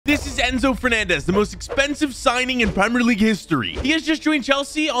Enzo Fernandez, the most expensive signing in Premier League history. He has just joined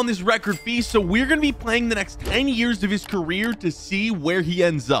Chelsea on this record fee, so we're going to be playing the next 10 years of his career to see where he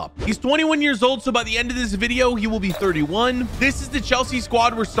ends up. He's 21 years old, so by the end of this video, he will be 31. This is the Chelsea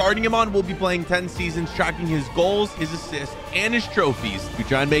squad we're starting him on. We'll be playing 10 seasons, tracking his goals, his assists, and his trophies. We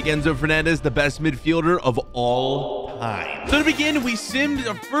try and make Enzo Fernandez the best midfielder of all time. So to begin, we simmed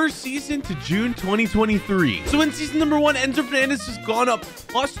our first season to June 2023. So in season number 1, Enzo Fernandez has gone up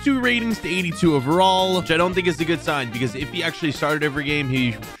 +2 ratings to 82 overall, which I don't think is a good sign, because if he actually started every game,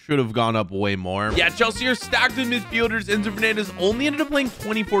 he should have gone up way more. Yeah, Chelsea are stacked with midfielders. Enzo Fernandez only ended up playing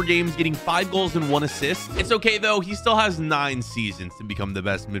 24 games, getting 5 goals and 1 assist. It's okay though, he still has 9 seasons to become the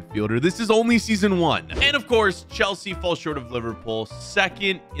best midfielder. This is only season 1. And of course, Chelsea falls short of Liverpool,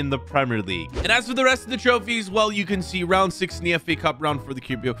 2nd in the Premier League. And as for the rest of the trophies, well, you can see round 6 in the FA Cup, round for the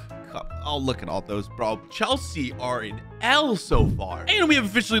CAMEO Cup. Oh, look at all those, bro. Chelsea are in L so far. And we have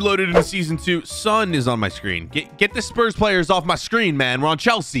officially loaded into season 2. Sun is on my screen. Get the Spurs players off my screen, man. We're on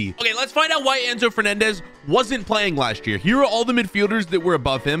Chelsea. Okay, let's find out why Enzo Fernandez wasn't playing last year. Here are all the midfielders that were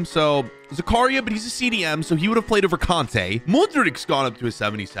above him. So Zakaria, but he's a CDM, so he would have played over Conte. Mudrik's gone up to a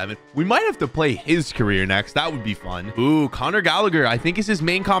 77. We might have to play his career next. That would be fun. Ooh, Conor Gallagher, I think, is his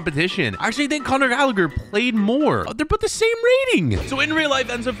main competition. I actually think Conor Gallagher played more. They're both the same rating. So in real life,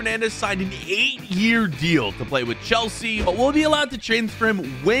 Enzo Fernandez signed an 8-year deal to play with Chelsea, but we'll be allowed to transfer him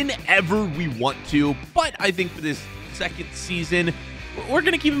whenever we want to. But I think for this second season, we're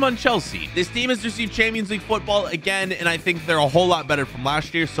going to keep him on Chelsea. This team has received Champions League football again, and I think they're a whole lot better from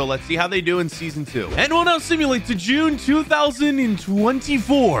last year. So let's see how they do in season 2. And we'll now simulate to June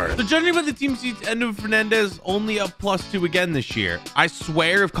 2024. So judging by the team seats, Enzo Fernandez only up +2 again this year. I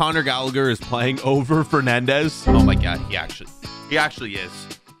swear if Conor Gallagher is playing over Fernandez, oh my God, he actually is.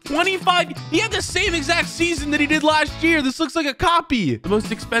 25. He had the same exact season that he did last year. This looks like a copy. The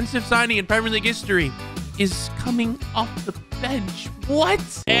most expensive signing in Premier League history is coming off the bench. What?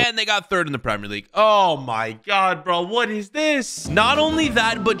 And they got 3rd in the Premier League. Oh my God, bro. What is this? Not only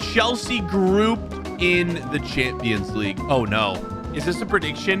that, but Chelsea grouped in the Champions League. Oh no. Is this a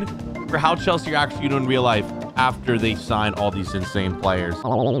prediction for how Chelsea are actually doing in real life after they sign all these insane players?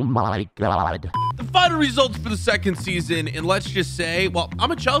 Oh my God. The final results for the second season, and let's just say, well,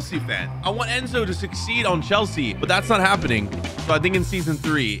 I'm a Chelsea fan. I want Enzo to succeed on Chelsea, but that's not happening. So I think in season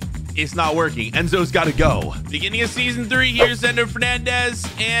 3, it's not working. Enzo's got to go. Beginning of season 3, here's Enzo Fernandez,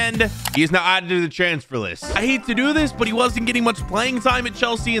 and he's now added to the transfer list. I hate to do this, but he wasn't getting much playing time at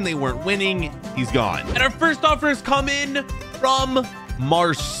Chelsea, and they weren't winning. He's gone. And our first offer has come in from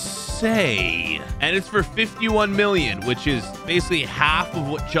Marseille, and it's for 51 million, which is basically half of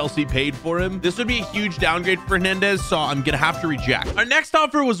what Chelsea paid for him. This would be a huge downgrade for Fernandez, so I'm gonna have to reject. Our next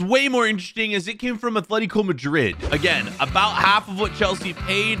offer was way more interesting, as it came from Atletico Madrid. Again, about half of what Chelsea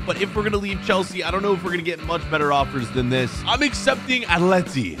paid, but if we're gonna leave Chelsea, I don't know if we're gonna get much better offers than this. I'm accepting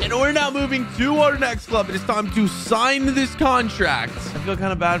Atleti, and we're now moving to our next club. It is time to sign this contract. I feel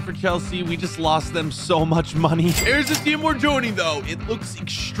kind of bad for Chelsea. We just lost them so much money. Here's the team we're joining, though. It looks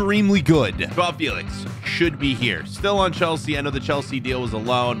extremely good. Joao Felix should be here. Still on Chelsea. I know the Chelsea deal was a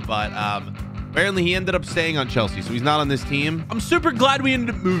loan, but apparently he ended up staying on Chelsea, so he's not on this team. I'm super glad we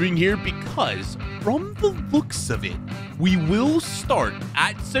ended up moving here, because from the looks of it, we will start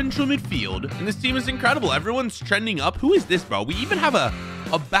at central midfield, and this team is incredible. Everyone's trending up. Who is this, bro? We even have a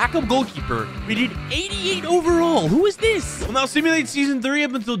backup goalkeeper rated 88 overall. Who is this? We'll now simulate season 3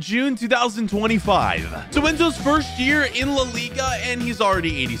 up until June 2025. So Enzo's first year in La Liga, and he's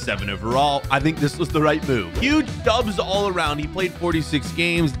already 87 overall. I think this was the right move. Huge dubs all around. He played 46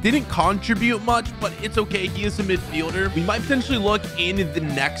 games, didn't contribute much, but it's okay. He is a midfielder. We might potentially look in the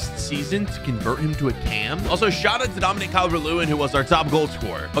next season to convert him to a cam. Also, shout out to Dominic Calvert-Lewin, who was our top goal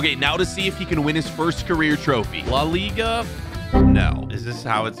scorer. Okay, now to see if he can win his first career trophy. La Liga. No. Is this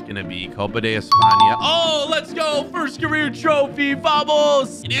how it's gonna be? Copa de España. Oh, let's go. First career trophy.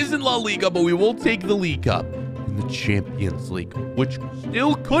 Vamos. It isn't La Liga, but we will take the League Cup in the Champions League, which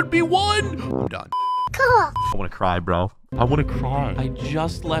still could be won. I'm done. I want to cry, bro. I want to cry. I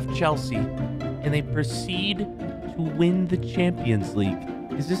just left Chelsea, and they proceed to win the Champions League.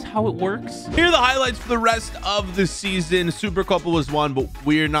 Is this how it works? Here are the highlights for the rest of the season. Super Copa was won, but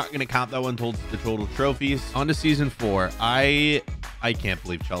we're not going to count that one towards the total trophies. On to season 4. I can't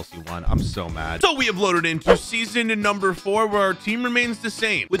believe Chelsea won. I'm so mad. So we have loaded into season number 4, where our team remains the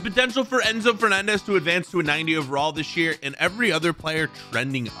same, with potential for Enzo Fernandez to advance to a 90 overall this year, and every other player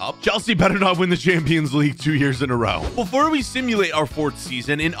trending up. Chelsea better not win the Champions League 2 years in a row. Before we simulate our 4th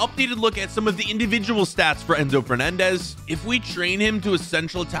season, an updated look at some of the individual stats for Enzo Fernandez. If we train him to a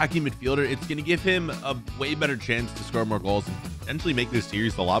central attacking midfielder, it's going to give him a way better chance to score more goals potentially make this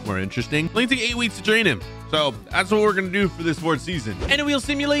series a lot more interesting. Only took 8 weeks to train him. So that's what we're going to do for this fourth season. And we'll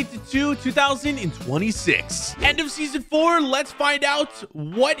simulate to 2026. End of season 4. Let's find out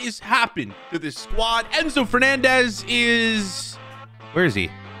what has happened to this squad. Enzo Fernandez is... Where is he?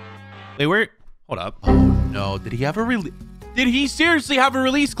 Wait, where? Hold up. Oh, no. Did he have a release? Did he seriously have a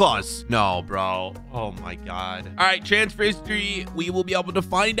release clause? No, bro. Oh, my God. All right, transfer history. We will be able to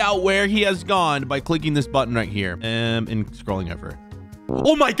find out where he has gone by clicking this button right here and scrolling over.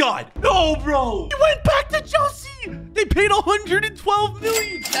 Oh, my God. No, bro. He went back to Chelsea. They paid 112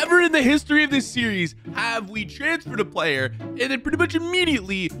 million. Never in the history of this series have we transferred a player and then pretty much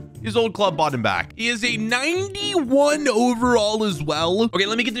immediately his old club bought him back. He is a 91 overall as well. Okay,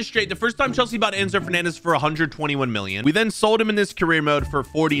 let me get this straight. The first time Chelsea bought Enzo Fernandez for 121 million. We then sold him in this career mode for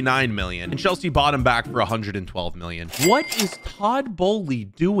 49 million. And Chelsea bought him back for 112 million. What is Todd Bowley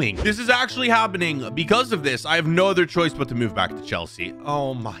doing? This is actually happening. Because of this, I have no other choice but to move back to Chelsea.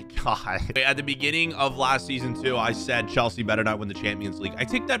 Oh my God. At the beginning of last season too, I said Chelsea better not win the Champions League. I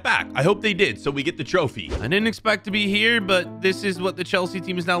take that back. I hope they did, so we get the trophy. I didn't expect to be here, but this is what the Chelsea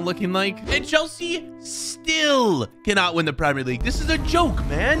team is now looking like. And Chelsea still cannot win the Premier League. This is a joke,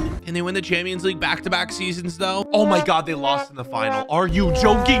 man. Can they win the Champions League back-to-back seasons, though? Oh my God, they lost in the final. Are you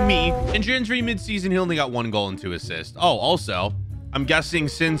joking me? Injury injury mid-season, he only got 1 goal and 2 assists. Oh, also, I'm guessing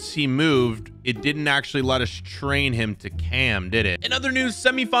since he moved, it didn't actually let us train him to cam, did it? In other news,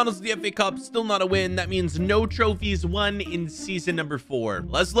 semifinals of the FA Cup, still not a win. That means no trophies won in season number 4.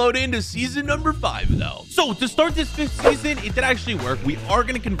 Let's load into season number 5, though. So to start this 5th season, it did actually work. We are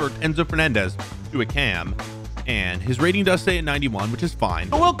going to convert Enzo Fernandez to a cam, and his rating does stay at 91, which is fine.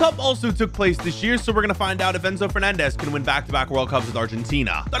 The World Cup also took place this year, so we're going to find out if Enzo Fernandez can win back-to-back World Cups with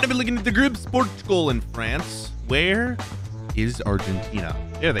Argentina. Thought I'd be looking at the groups, Portugal and France. Where is Argentina?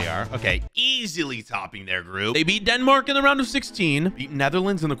 There they are. Okay, easily topping their group. They beat Denmark in the round of 16, beat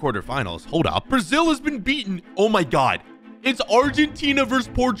Netherlands in the quarterfinals. Hold up. Brazil has been beaten. Oh my God. It's Argentina versus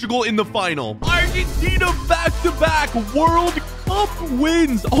Portugal in the final. Argentina back-to-back World Cup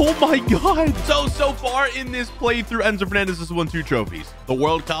wins. Oh my God. So far in this playthrough, Enzo Fernandez has won 2 trophies. The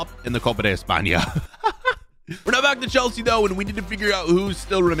World Cup and the Copa de España. We're now back to Chelsea, though, and we need to figure out who's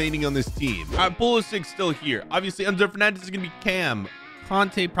still remaining on this team. All right, Pulisic's still here. Obviously, Enzo Fernandez is going to be cam.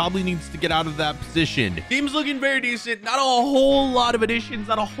 Conte probably needs to get out of that position. Team's looking very decent. Not a whole lot of additions,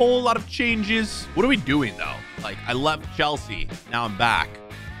 not a whole lot of changes. What are we doing, though? Like, I left Chelsea. Now I'm back.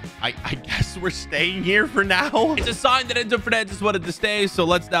 I guess we're staying here for now. It's a sign that Enzo Fernandez wanted to stay, so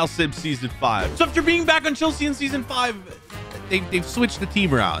let's now sim season 5. So after being back on Chelsea in season 5, they've switched the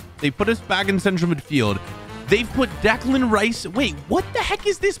team around. They put us back in central midfield. They've put Declan Rice. Wait, what the heck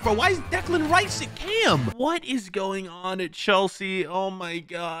is this, bro? Why is Declan Rice at cam? What is going on at Chelsea? Oh my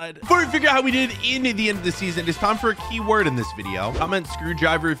God. Before we figure out how we did in the end of the season, it's time for a keyword in this video. Comment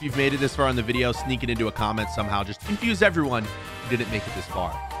screwdriver if you've made it this far in the video. Sneak it into a comment somehow. Just confuse everyone who didn't make it this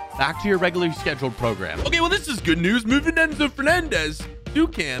far. Back to your regularly scheduled program. Okay, well, this is good news. Moving Enzo Fernandez to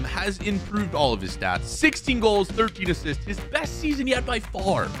cam has improved all of his stats. 16 goals, 13 assists, his best season yet by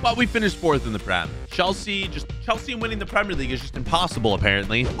far. But we finished 4th in the Prem. Chelsea winning the Premier League is just impossible,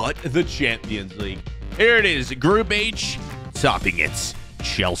 apparently. But the Champions League. Here it is, Group H, topping it.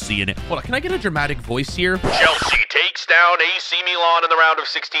 Chelsea in it. Hold on, can I get a dramatic voice here? Chelsea takes down AC Milan in the round of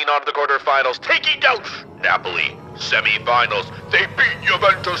 16 on to the quarterfinals, taking out Napoli. Semi-finals, they beat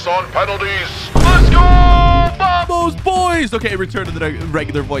Juventus on penalties. Let's go! Vamos, boys! Okay, return to the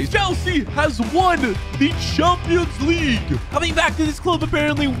regular voice. Chelsea has won the Champions League. Coming back to this club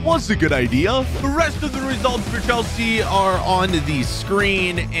apparently was a good idea. The rest of the results for Chelsea are on the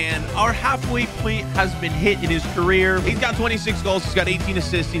screen, and our halfway point has been hit in his career. He's got 26 goals, he's got 18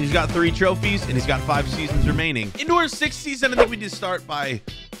 assists, and he's got 3 trophies, and he's got 5 seasons remaining. Into our 6th season, I think we did start by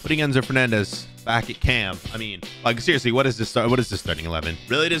putting Enzo Fernandez back at cam. I mean, like, seriously, what is this starting 11?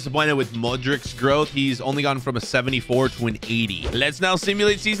 Really disappointed with Modric's growth. He's only gone from a 74 to an 80. Let's now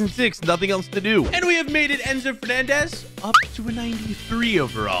simulate season 6. Nothing else to do. And we have made it Enzo Fernandez up to a 93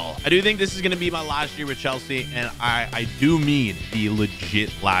 overall. I do think this is going to be my last year with Chelsea, and I do mean the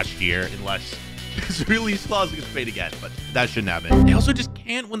legit last year, unless his release clause gets paid again, but that shouldn't happen. They also just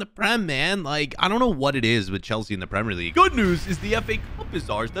can't win the Prem, man. Like, I don't know what it is with Chelsea in the Premier League. Good news is the FA Cup is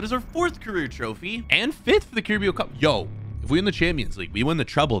ours. That is our 4th career trophy and 5th for the Caribbean Cup. Yo, if we win the Champions League, we win the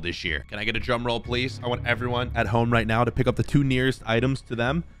treble this year. Can I get a drum roll, please? I want everyone at home right now to pick up the 2 nearest items to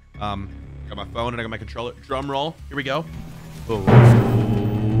them. I got my phone and I got my controller. Drum roll. Here we go. Oh.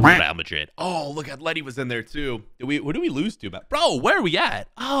 Real Madrid. Oh, look, Atleti was in there too. What did we lose to? Bro, where are we at?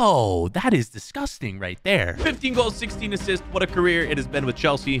 Oh, that is disgusting right there. 15 goals, 16 assists. What a career it has been with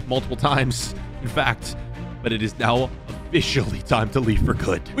Chelsea multiple times, in fact. But it is now officially time to leave for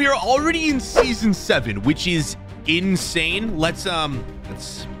good. We are already in season 7, which is insane. Let's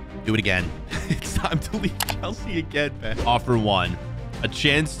do it again. It's time to leave Chelsea again, man. Offer 1, a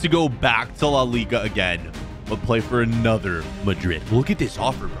chance to go back to La Liga again, but play for another Madrid. Look at this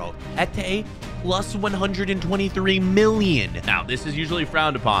offer, bro. Ete plus 123 million. Now, this is usually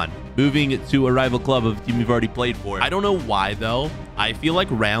frowned upon, moving to a rival club of a team you've already played for. I don't know why, though. I feel like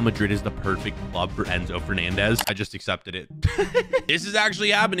Real Madrid is the perfect club for Enzo Fernandez. I just accepted it. This is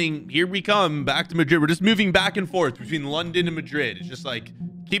actually happening. Here we come back to Madrid. We're just moving back and forth between London and Madrid. It's just like,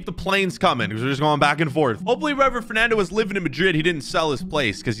 keep the planes coming because we're just going back and forth. Hopefully, wherever Fernando was living in Madrid, he didn't sell his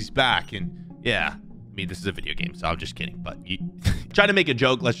place because he's back. And yeah, I mean, this is a video game, so I'm just kidding. But you try to make a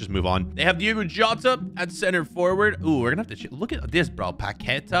joke. Let's just move on. They have Diego Jota at center forward. Ooh, we're going to have to look at this, bro.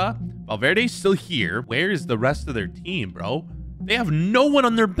 Paqueta. Valverde's still here. Where is the rest of their team, bro? They have no one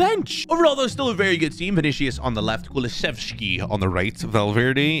on their bench. Overall, though, still a very good team. Vinicius on the left, Kulusevski on the right,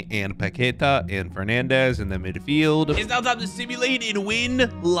 Valverde and Paqueta and Fernandez in the midfield. It's now time to simulate and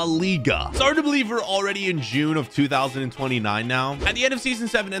win La Liga. It's hard to believe we're already in June of 2029 now. At the end of season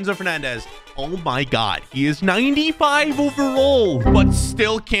 7, Enzo Fernandez, oh my God, he is 95 overall, but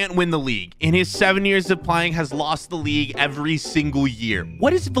still can't win the league. In his 7 years of playing, has lost the league every single year.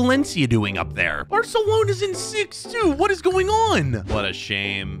 What is Valencia doing up there? Barcelona's in 6-2. What is going on? What a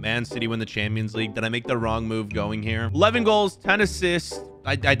shame. Man City win the Champions League. Did I make the wrong move going here? 11 goals, 10 assists.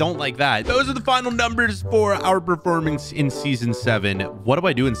 I don't like that. Those are the final numbers for our performance in season 7. What do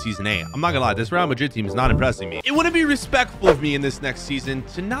I do in season 8? I'm not gonna lie, this Real Madrid team is not impressing me. It wouldn't be respectful of me in this next season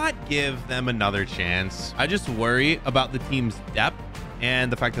to not give them another chance. I just worry about the team's depth and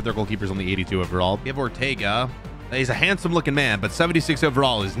the fact that their goalkeeper is only 82 overall. We have Ortega. He's a handsome looking man, but 76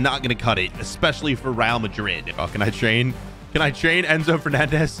 overall is not gonna cut it, especially for Real Madrid. Oh, can I train? Can I train Enzo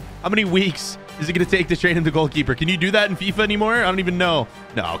Fernandez? How many weeks is it going to take to train him the goalkeeper? Can you do that in FIFA anymore? I don't even know.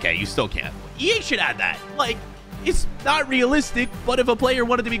 No, okay, you still can't. EA should add that. Like, it's not realistic, but if a player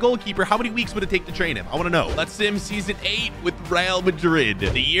wanted to be goalkeeper, how many weeks would it take to train him? I want to know. Let's sim season 8 with Real Madrid.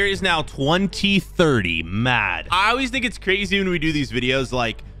 The year is now 2030. Mad. I always think it's crazy when we do these videos.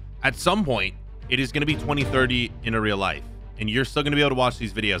 Like, at some point, it is going to be 2030 in a real life, and you're still going to be able to watch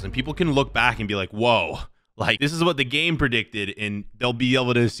these videos, and people can look back and be like, whoa. Like, this is what the game predicted, and they'll be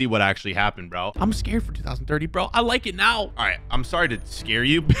able to see what actually happened, bro. I'm scared for 2030, bro. I like it now. All right, I'm sorry to scare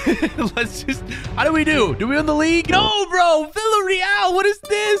you. Let's just... How do we do? Do we win the league? No, bro. Villarreal, what is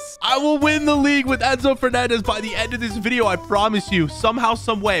this? I will win the league with Enzo Fernandez by the end of this video, I promise you. Somehow,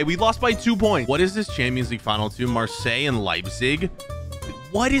 some way. We lost by 2 points. What is this Champions League final to? Marseille and Leipzig?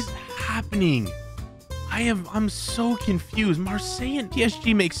 What is happening? I'm so confused. Marseille and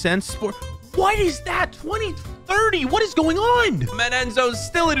PSG makes sense. What is that? 2030? What is going on? Enzo's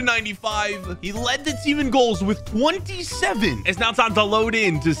still at a 95. He led the team in goals with 27. It's now time to load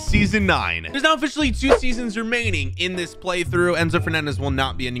into season 9. There's now officially 2 seasons remaining in this playthrough. Enzo Fernandez will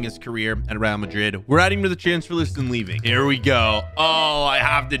not be ending his career at Real Madrid. We're adding to the transfer list and leaving. Here we go. Oh, I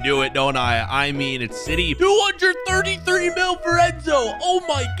have to do it, don't I? I mean, it's City. 233 mil for Enzo. Oh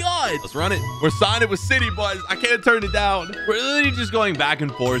my God. Let's run it. We're signing with City, boys. I can't turn it down. We're literally just going back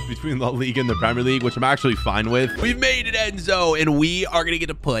and forth between La Liga and the Premier League, which I'm actually fine with. We've made it, Enzo, and we are going to get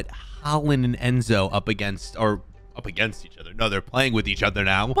to put Haaland and Enzo up against each other. No, they're playing with each other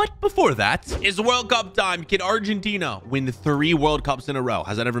now. But before that, it's World Cup time. Can Argentina win 3 World Cups in a row?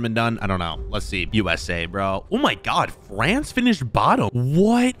 Has that ever been done? I don't know. Let's see. USA, bro. Oh my God. France finished bottom.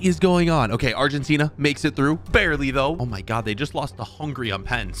 What is going on? Okay, Argentina makes it through. Barely, though. Oh my God. They just lost to Hungary on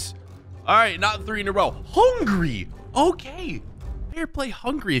pens. All right, not 3 in a row. Hungary. Okay. Fair play,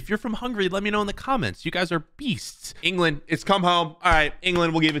 Hungary. If you're from Hungary, let me know in the comments. You guys are beasts. England, it's come home. All right,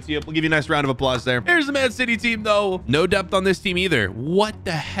 England, we'll give it to you. We'll give you a nice round of applause there. Here's the Man City team, though. No depth on this team either. What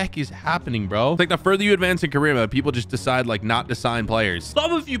the heck is happening, bro? It's like the further you advance in career mode, people just decide like not to sign players. Still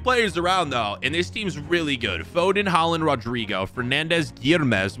have a few players around, though, and this team's really good. Foden, Haaland, Rodrigo, Fernandez,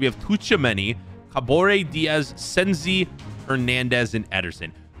 Guilherme. We have Tuchemeni, Cabore, Diaz, Senzi, Hernandez, and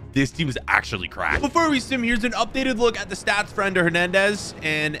Ederson. This team is actually cracked. Before we sim, here's an updated look at the stats for Ender Hernandez,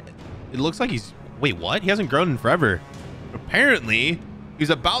 and it looks like he's... Wait, what? He hasn't grown in forever. Apparently, he's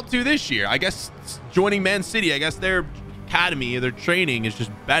about to this year. I guess joining Man City, I guess their academy, their training is just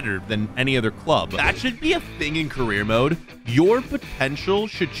better than any other club. That should be a thing in career mode. Your potential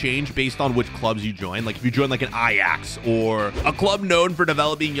should change based on which clubs you join. Like if you join like an Ajax or a club known for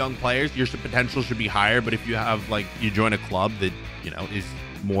developing young players, your potential should be higher. But if you have like, you join a club that, you know, is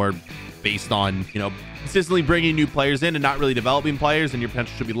more based on, you know, consistently bringing new players in and not really developing players, and your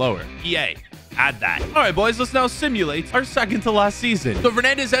potential should be lower. EA, Add that. All right, boys, let's now simulate our second to last season. So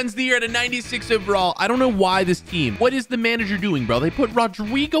Fernandez ends the year at a 96 overall. I don't know why this team. What is the manager doing, bro? They put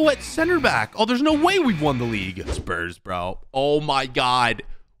Rodrigo at center back. Oh, there's no way we've won the league. Spurs, bro. Oh my God.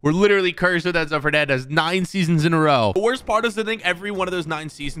 We're literally cursed with ENZO FERNANDEZ 9 seasons in a row. The worst part is I think every one of those 9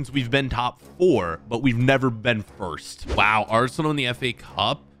 seasons we've been top 4, but we've never been first. Wow, Arsenal in the FA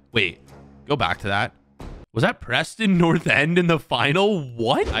Cup. Wait, go back to that. Was that Preston North End in the final?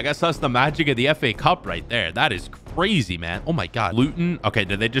 What? I guess that's the magic of the FA Cup right there. That is crazy, man. Oh my God. Luton. Okay,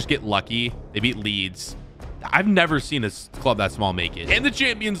 did they just get lucky? They beat Leeds. I've never seen a club that small make it. And the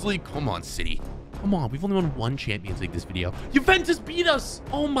Champions League. Come on, City. Come on, we've only won 1 Champions League this video. Juventus beat us.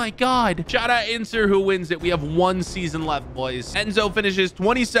 Oh my God. Shout out Inser who wins it. We have 1 season left, boys. Enzo finishes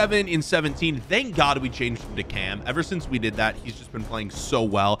 27 in 17. Thank God we changed him to Cam. Ever since we did that, he's just been playing so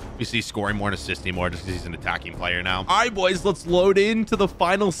well. You see scoring more and assisting more just because he's an attacking player now. All right, boys, let's load into the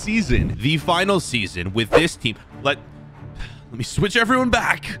final season. The final season with this team. Let me switch everyone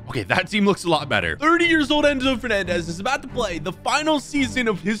back. Okay, that team looks a lot better. 30 years old Enzo Fernandez is about to play the final season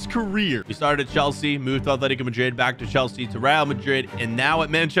of his career. He started at Chelsea, moved to Atletico Madrid, back to Chelsea, to Real Madrid, and now at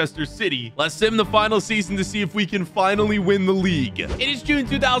Manchester City. Let's sim the final season to see if we can finally win the league. It is June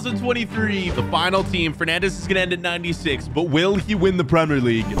 2023. The final team. Fernandez is going to end at 96, but will he win the Premier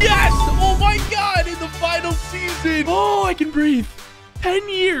League? Yes! Oh my God, in the final season. Oh, I can breathe. 10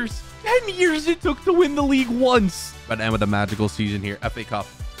 years. 10 years it took to win the league once. About to end with a magical season here. FA Cup.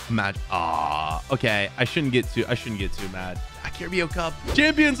 Okay. I shouldn't get too mad. Carabao Cup.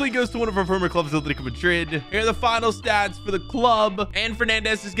 Champions League goes to one of our former clubs, Atletico Madrid. Here are the final stats for the club. And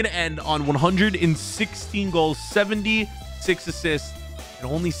Fernandez is going to end on 116 goals, 76 assists, and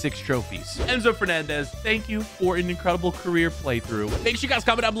only 6 trophies. Enzo Fernandez, thank you for an incredible career playthrough. Make sure you guys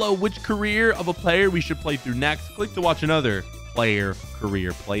comment down below which career of a player we should play through next. Click to watch another player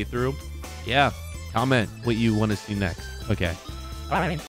career playthrough. Yeah, comment what you want to see next. Okay. Bye.